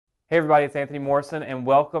Hey everybody, it's Anthony Morrison, and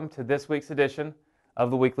welcome to this week's edition of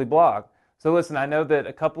the Weekly Blog. So listen, I know that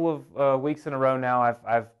a couple of weeks in a row now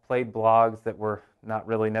I've played blogs that were not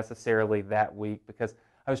really necessarily that week because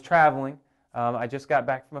I was traveling. I just got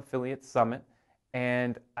back from Affiliate Summit,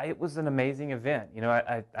 and it was an amazing event. You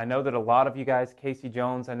know, I know that a lot of you guys, Casey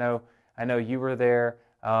Jones, I know you were there.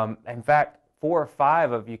 In fact, 4 or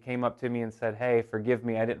 5 of you came up to me and said, "Hey, forgive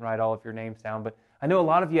me, I didn't write all of your names down," but I know a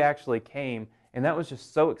lot of you actually came. And that was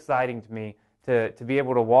just so exciting to me to be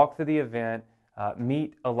able to walk through the event,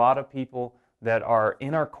 meet a lot of people that are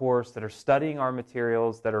in our course, that are studying our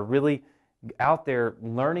materials, that are really out there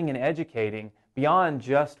learning and educating beyond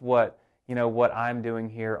just what I'm doing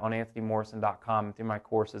here on anthonymorrison.com through my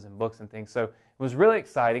courses and books and things. So it was really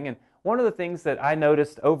exciting. And one of the things that I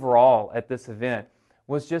noticed overall at this event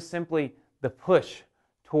was just simply the push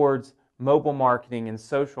towards mobile marketing and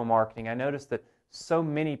social marketing. I noticed that so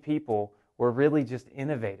many people were really just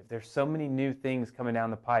innovative. There's so many new things coming down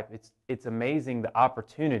the pipe. It's amazing the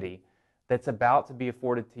opportunity that's about to be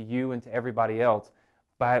afforded to you and to everybody else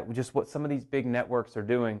by just what some of these big networks are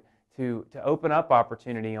doing to open up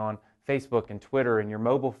opportunity on Facebook and Twitter and your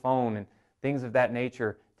mobile phone and things of that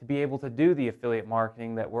nature to be able to do the affiliate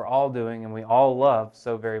marketing that we're all doing and we all love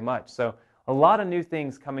so very much. So a lot of new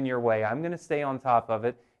things coming your way. I'm going to stay on top of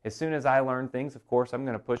it. As soon as I learn things, of course, I'm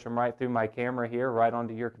going to push them right through my camera here, right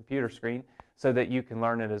onto your computer screen, so that you can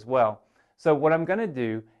learn it as well. So what I'm going to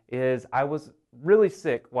do is, I was really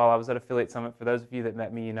sick while I was at Affiliate Summit. For those of you that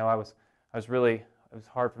met me, you know it was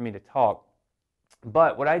hard for me to talk.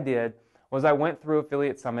 But what I did was I went through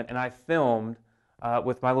Affiliate Summit and I filmed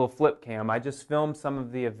with my little flip cam. I just filmed some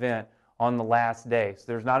of the event on the last day. So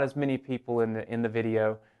there's not as many people in the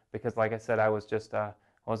video because, like I said, I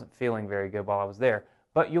wasn't feeling very good while I was there.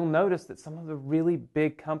 But you'll notice that some of the really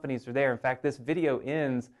big companies are there. In fact, this video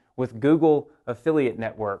ends with Google Affiliate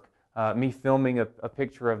Network, me filming a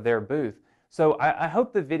picture of their booth. So I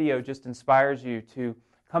hope the video just inspires you to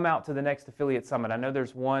come out to the next Affiliate Summit. I know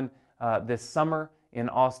there's one this summer in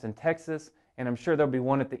Austin, Texas, and I'm sure there'll be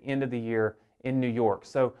one at the end of the year in New York.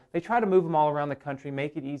 So they try to move them all around the country,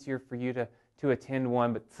 make it easier for you to attend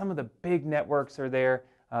one. But some of the big networks are there.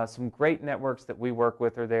 Some great networks that we work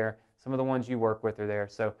with are there. Some of the ones you work with are there.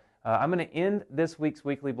 So I'm going to end this week's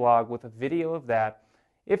weekly blog with a video of that.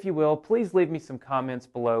 If you will, please leave me some comments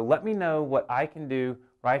below. Let me know what I can do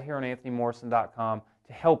right here on anthonymorrison.com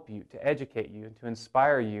to help you, to educate you, and to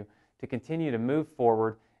inspire you to continue to move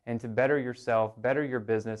forward and to better yourself, better your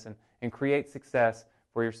business, and create success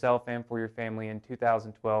for yourself and for your family in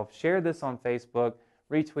 2012. Share this on Facebook,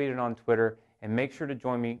 retweet it on Twitter, and make sure to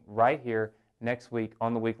join me right here next week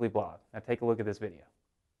on the weekly blog. Now take a look at this video.